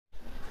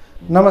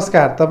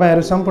नमस्कार,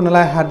 तपाईहरु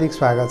सम्पूर्णलाई हार्दिक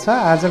स्वागत छ।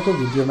 आजको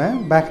भिडियोमा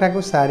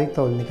बाख्राको शारीरिक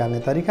तौल निकाल्ने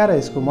तरिका र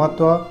यसको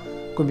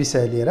महत्त्वको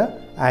विषय लिएर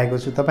आएको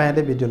छु।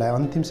 तपाईहरुले भिडियोलाई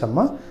अन्तिमसम्म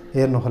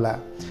हेर्नुहोला।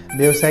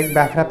 व्यावसायिक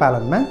बाख्रा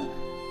पालनमा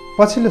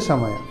पछिल्लो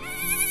समय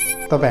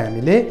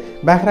हामीले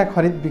बाख्रा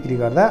खरिद बिक्री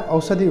गर्दा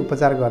औषधि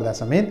उपचार गर्दा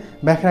समेत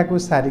बाख्राको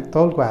शारीरिक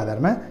तौलको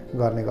आधारमा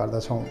गर्ने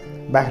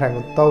गर्दछौं। बाख्राको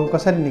तौल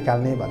कसरी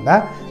निकाल्ने भन्दा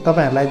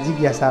तपाईहरुलाई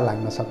जिज्ञासा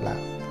लाग्न सक्ला।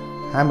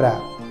 हाम्रा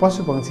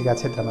पशुपक्षीका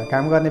क्षेत्रमा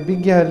काम गर्ने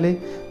विज्ञहरूले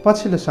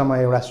पछिल्लो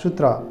समय एउटा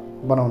सूत्र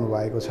बनाउनु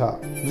भएको छ,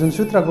 जुन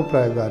सूत्रको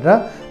प्रयोग गरेर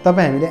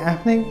हामीले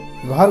आफ्नै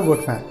घर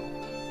गोठमा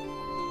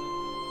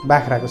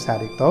बाख्राको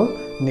शारीरिक तौल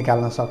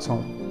निकाल्न सक्छौं।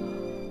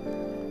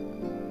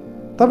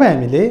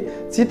 हामीले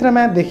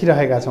चित्रमा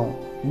देखिरहेका छौं।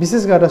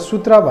 विशेष गरेर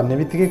सूत्र भन्ने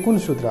बित्तिकै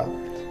कुन सूत्र?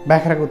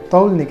 बाख्राको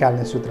तौल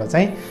निकाल्ने सूत्र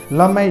चाहिँ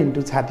लम्बाई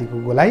इन्टु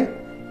छातीको गोलाइ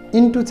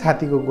इन्टु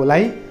छातीको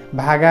गोलाइ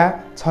भागा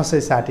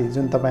 660,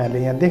 जुन तपाईहरुले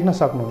यहाँ देख्न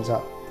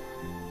सक्नुहुन्छ।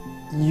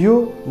 यो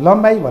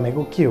लम्बाई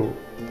भनेको के हो?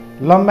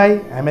 लम्बाई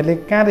हामीले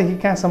कहाँदेखि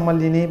कहाँसम्म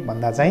लिने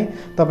भन्दा चाहिँ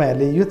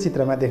तपाईहरुले यो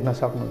चित्रमा देख्न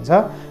सक्नुहुन्छ।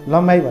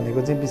 लम्बाई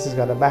भनेको चाहिँ विशेष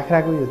गरेर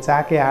बाख्राको यो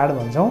चाके हाड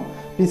भन्छौं,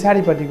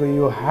 पिछाडीपट्टिको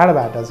यो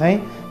हाडबाट चाहिँ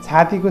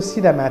छातीको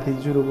सिधा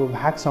माथि जुरोको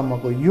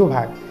भागसम्मको यो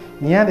भाग,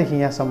 यहाँदेखि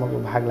यहाँसम्मको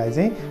भागलाई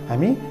चाहिँ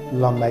हामी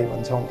लम्बाई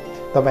भन्छौं।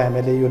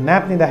 हामीले यो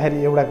नाप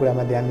लिँदाखेरि एउटा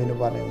कुरामा ध्यान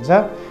दिनुपर्ने हुन्छ।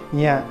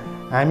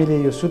 यहाँ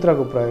हामीले यो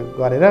सूत्रको प्रयोग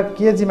गरेर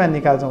केजीमा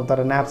निकाल्छौं,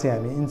 तर नाप चाहिँ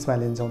हामी इन्चमा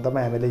लिन्छौं।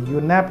 हामीले यो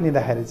नाप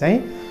लिँदाखेरि चाहिँ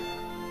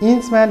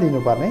इन्चमा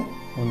लिनुपर्ने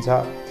हुन्छ।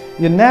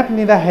 यो नाप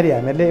लिँदाखेरि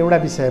हामीले एउटा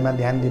विषयमा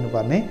ध्यान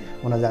दिनुपर्ने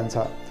हुन जान्छ।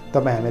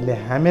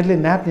 हामीले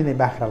नाप लिने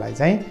बाख्रालाई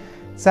चाहिँ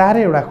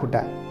चारैवटा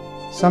खुट्टा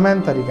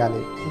समान तरिकाले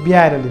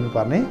उभ्याएर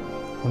लिनुपर्ने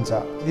हुन्छ।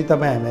 यदि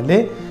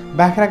हामीले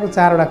बाख्राको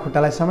चारवटा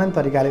खुट्टालाई समान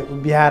तरिकाले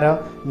उभ्याएर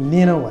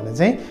लिनौं भने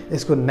चाहिँ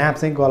यसको नाप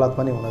चाहिँ गलत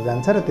पनि हुन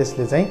जान्छ र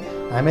त्यसले चाहिँ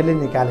हामीले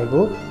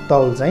निकालेको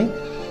तौल चाहिँ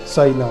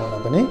सही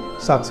नहुन पनि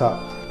सक्छ।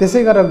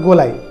 त्यसै गरेर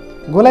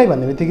गोलाइ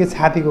भन्ने बित्तिकै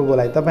छातीको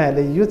गोलाइ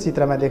तपाईहरुले यो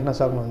चित्रमा देख्न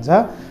सक्नुहुन्छ।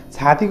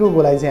 छातीको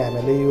गोलाइ चाहिँ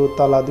हामीले यो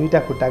तल दुईटा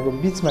खुट्टाको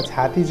बीचमा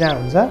छाती जहाँ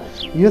हुन्छ,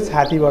 यो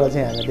छातीबाट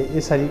चाहिँ हामीले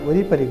यसरी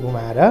वरिपरि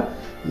घुमाएर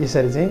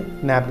यसरी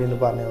चाहिँ नाप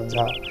लिनुपर्ने हुन्छ।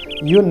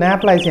 यो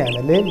नापलाई चाहिँ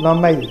हामीले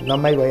लम्बाई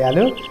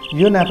भइहाल्यो।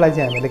 यो नापलाई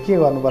चाहिँ हामीले के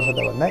गर्नुपर्छ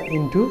त भन्दा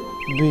इन्टु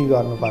 2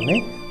 गर्नुपर्ने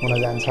हुन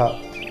जान्छ।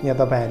 यहाँ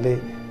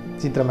तपाईहरुले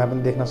चित्रमा पनि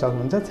देख्न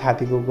सक्नुहुन्छ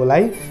छातीको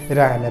गोलाइ र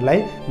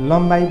हामीलाई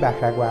लम्बाई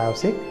बाख्राको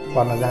आवश्यक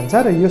पर्न जान्छ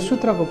र यो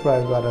सूत्रको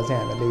प्रयोग गरेर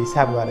चाहिँ हामीले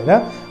हिसाब गरेर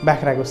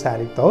बाख्राको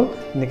शारीरिक तौल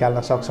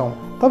निकाल्न सक्छौं।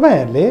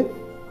 तपाईहरुले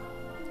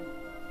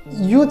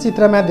यो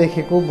चित्रमा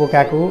देखेको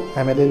बोकाको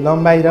हामीले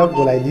लम्बाई र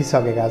गोलाइ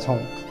लिइसकेका छौं।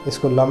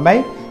 यसको लम्बाई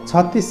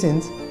 36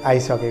 इन्च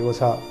आइसकेको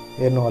छ।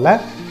 हेर्नु होला,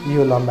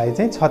 यो लम्बाई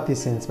चाहिँ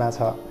 36 इन्चमा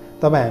छ।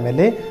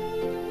 हामीले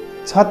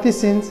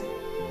 36 इन्च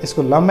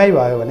यसको लम्बाई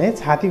भयो भने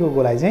छातीको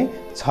गोलाइ चाहिँ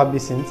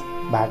 26 इन्च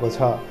भएको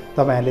छ।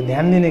 तपाईहरुले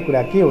ध्यान दिने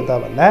कुरा के हो त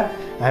भन्दा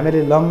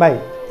हामीले लम्बाई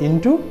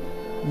इन्टु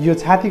यो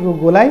छातीको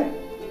गोलाइ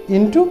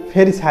इन्टु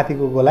फेरि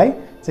छातीको गोलाइ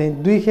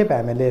चाहिँ 2 खेप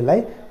हामीले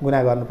यसलाई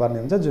गुणा गर्नुपर्ने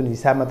हुन्छ, जुन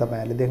हिसाबमा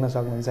तपाईहरुले देख्न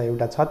सक्नुहुन्छ।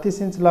 एउटा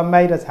 36 इन्च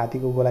लम्बाई र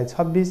छातीको गोलाइ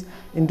 26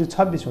 इन्टु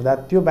 26 हुँदा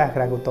त्यो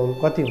बाख्राको तौल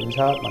कति हुन्छ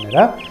भनेर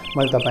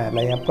मैले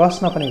तपाईहरुलाई यहाँ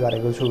प्रश्न पनि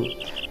गरेको छु।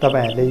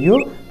 तपाईहरुले यो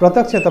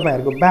प्रत्यक्ष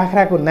तपाईहरुको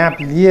बाख्राको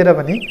नाप लिएर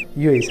पनि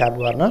यो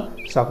हिसाब गर्न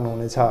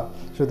सक्नुहुनेछ।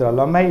 सूत्र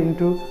लम्बाई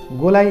इन्टु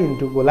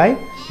गोलाइ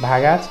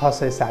भागा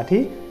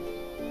 660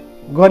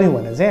 गर्यौं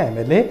भने चाहिँ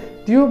हामीले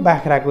त्यो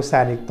बाख्राको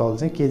शारीरिक तौल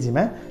चाहिँ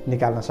केजीमा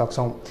निकाल्न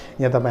सक्छौं।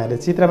 यहाँ तपाईहरुले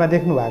चित्रमा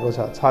देख्नु भएको छ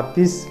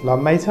 36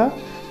 लम्बाई छ,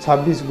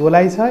 26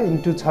 गोलाइ छ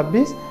इन्टु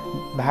 26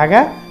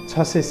 भागा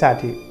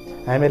 660।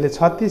 हामीले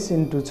 36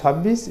 इन्टु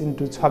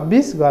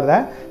 26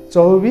 गर्दा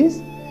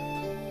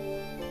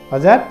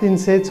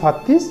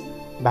 24336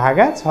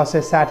 भागा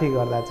 660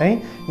 गर्दा चाहिँ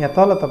यहाँ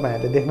तल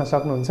तपाईहरुले देख्न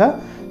सक्नुहुन्छ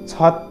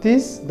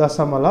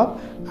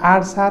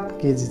 36.87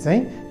 केजी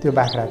चाहिँ त्यो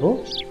बाख्राको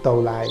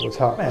तौल आएको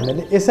छ।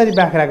 हामीले यसरी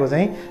बाख्राको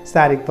चाहिँ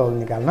शारीरिक तौल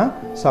निकाल्न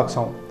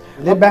सक्छौं।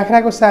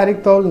 बाख्राको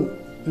शारीरिक तौल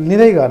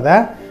लिँदै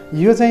गर्दा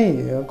यो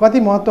चाहिँ कति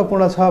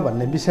महत्त्वपूर्ण छ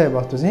भन्ने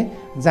विषयवस्तु चाहिँ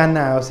जान्न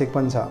आवश्यक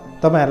पनि छ।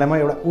 तपाईहरुलाई म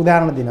एउटा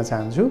उदाहरण दिन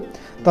चाहन्छु।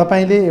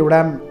 तपाईले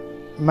एउटा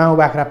माउ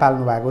बाख्रा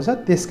पाल्नु भएको छ,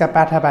 त्यसका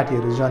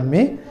पाठापाठीहरू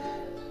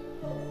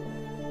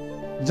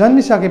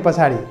जन्मिसके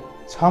पछाडि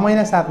 6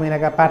 महिना 7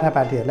 महिनाका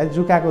पाठापाठीहरूलाई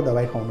जुकाको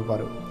दबाई खुवाउनु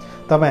पर्यो।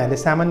 तपाईहरुले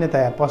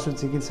सामान्यतया पशु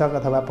चिकित्सक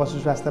अथवा पशु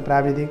स्वास्थ्य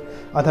प्राविधिक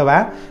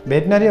अथवा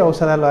भेटनरी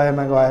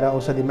औषधालयमा गएर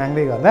औषधि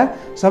माग्दै गर्दा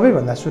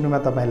सबैभन्दा सुरुमा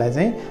तपाईलाई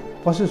चाहिँ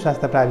पशु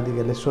स्वास्थ्य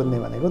प्राविधिकहरूले सोध्ने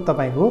भनेको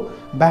तपाईको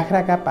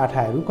बाख्राका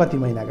पाठाहरू कति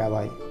महिनाका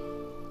भए।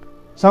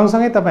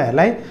 सँगसँगै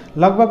तपाईहरुलाई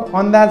लगभग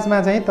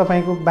अन्दाजमा चाहिँ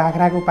तपाईको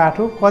बाख्राको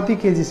पाठो कति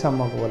केजी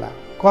सम्मको होला,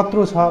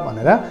 कत्रो छ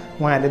भनेर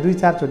उहाँहरूले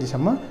 2-4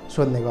 चोटिसम्म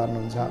सोध्ने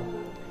गर्नुहुन्छ।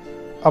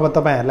 अब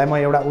तपाईहरुलाई म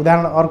एउटा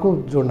उदाहरण अर्को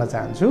जोड्न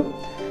चाहन्छु।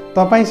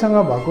 तपाईसँग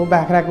भएको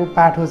बाख्राको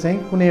पाठो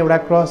चाहिँ कुनै एउटा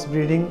क्रस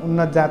ब्रिडिङ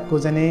उन्नत जातको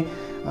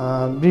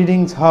चाहिँ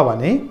ब्रिडिङ छ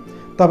भने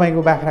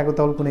तपाईको बाख्राको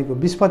तौल कुनैको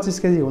 20-25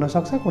 केजी हुन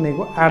सक्छ,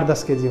 कुनैको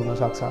 8-10 केजी हुन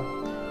सक्छ।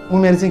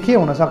 उमेर चाहिँ के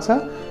हुन सक्छ?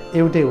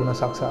 एउटै हुन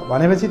सक्छ।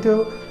 भनेपछि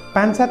त्यो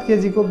 5-7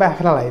 केजीको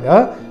बाख्रालाई र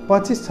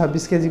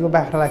 25-26 केजीको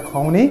बाख्रालाई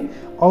खुवाउने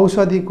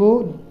औषधिको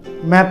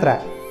मात्रा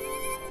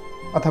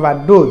अथवा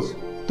डोज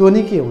त्यो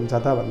नि के हुन्छ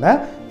त भन्दा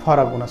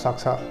फरक हुन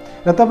सक्छ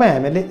र तपाईँ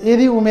हामीले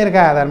यदि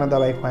उमेरका आधारमा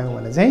दबाई खुवायौँ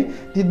भने चाहिँ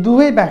ती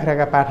दुवै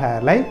बाख्राका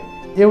पाठाहरूलाई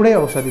एउटै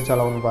औषधि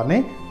चलाउनु पर्ने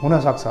हुन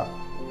सक्छ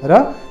र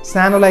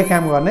सानोलाई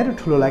काम गर्ने र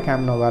ठुलोलाई काम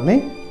नगर्ने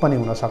पनि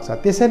हुन सक्छ।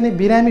 त्यसरी नै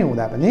बिरामी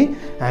हुँदा पनि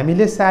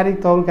हामीले शारीरिक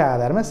तौलका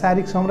आधारमा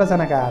शारीरिक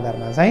संरचनाका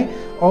आधारमा चाहिँ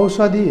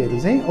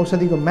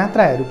औषधिको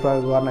मात्राहरू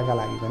प्रयोग गर्नका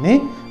लागि पनि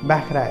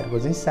बाख्राहरूको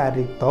चाहिँ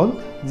शारीरिक तौल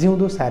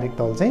जिउँदो शारीरिक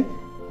तौल चाहिँ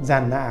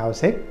जान्न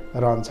आवश्यक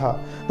रहन्छ।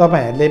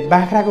 तपाईहरूले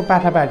बाख्राको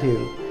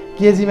पाठापाठीहरू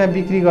केजीमा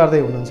बिक्री गर्दै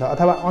हुनुहुन्छ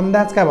अथवा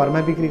अन्दाजका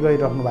भरमा बिक्री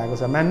गरिराख्नु भएको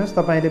छ। मान्नुहोस्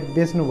तपाईँले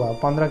बेच्नुभयो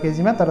 15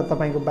 केजीमा तर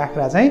तपाईँको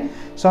बाख्रा चाहिँ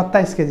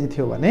 27 केजी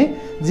थियो भने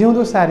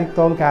जिउँदो शारीरिक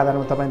तौलका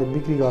आधारमा तपाईँले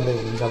बिक्री गर्दै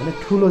हुनुहुन्छ भने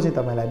ठुलो चाहिँ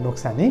तपाईँलाई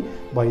नोक्सानी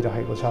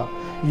भइरहेको छ।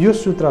 यो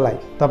सूत्रलाई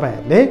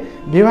तपाईँहरूले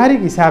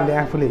व्यवहारिक हिसाबले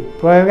आफूले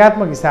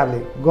प्रयोगात्मक हिसाबले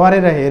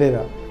गरेर हेरेर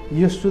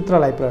यो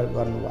सूत्रलाई प्रयोग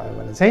गर्नुभयो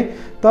भने चाहिँ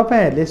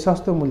तपाईँहरूले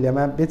सस्तो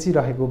मूल्यमा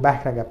बेचिरहेको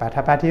बाख्राका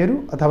पाठापाठीहरू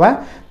अथवा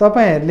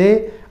तपाईँहरूले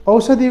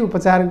औषधि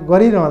उपचार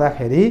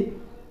गरिरहँदाखेरि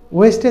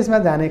वेस्टेजमा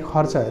जाने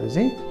खर्चहरू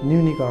चाहिँ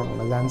न्यूनीकरण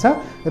हुन जान्छ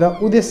र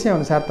उद्देश्य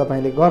अनुसार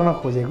तपाईँले गर्न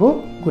खोजेको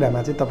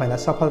कुरामा चाहिँ तपाईँलाई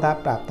सफलता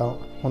प्राप्त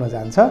हुन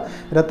जान्छ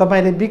र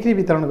तपाईँले बिक्री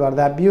वितरण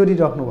गर्दा बिहोरी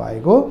राख्नु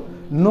भएको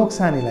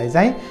नोक्सानीलाई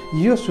चाहिँ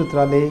यो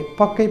सूत्रले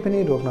पक्कै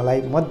पनि रोक्नलाई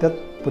मद्दत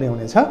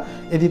पुर्याउनेछ।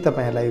 यदि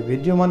तपाईँहरूलाई यो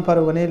भिडियो मन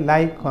पर्यो भने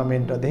लाइक,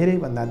 कमेन्ट र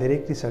धेरैभन्दा धेरै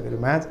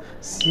कृषकहरूमाझ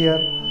सेयर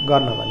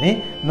गर्न भने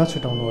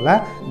नछुटाउनुहोला।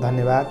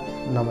 धन्यवाद,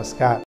 नमस्कार।